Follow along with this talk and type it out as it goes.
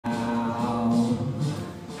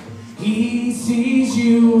He sees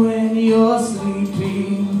you when you're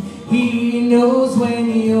sleeping. He knows when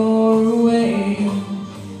you're awake.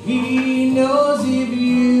 He knows if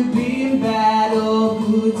you've been bad or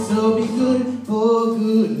good, so be good for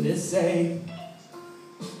goodness sake.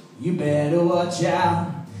 You better watch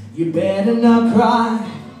out, you better not cry,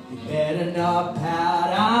 you better not pout,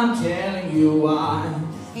 I'm telling you why.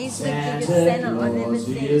 Santa Claus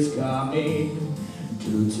is coming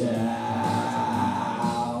to town.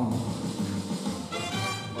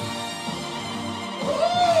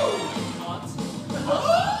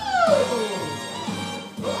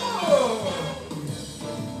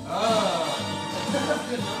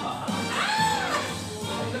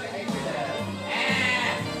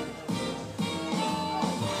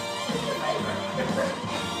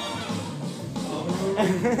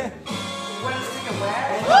 What is it where?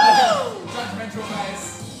 Judgmental face.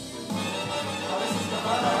 Oh, this is the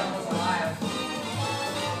one that was alive.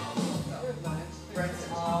 That was nice.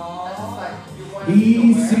 He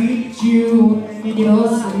sees you when you're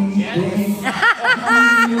sleeping. He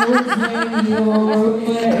knows when you're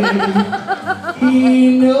awake. He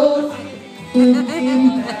knows you've been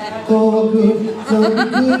bad for good, so be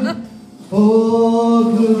good for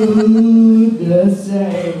goodness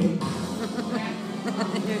sake.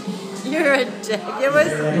 You're a dick. It was.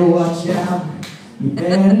 You better watch out. You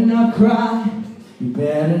better not cry. You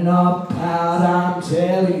better not pout. I'm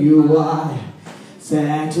telling you why.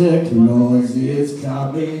 Santa Claus is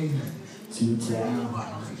coming to town.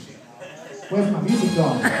 Where's my music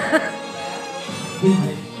gone? You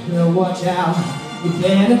better watch out. You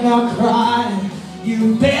better not cry.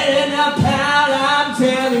 You better not pout. I'm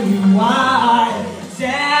telling you why.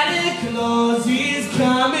 Santa Claus is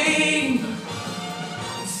coming.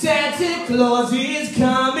 Santa Claus is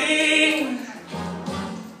coming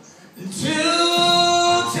to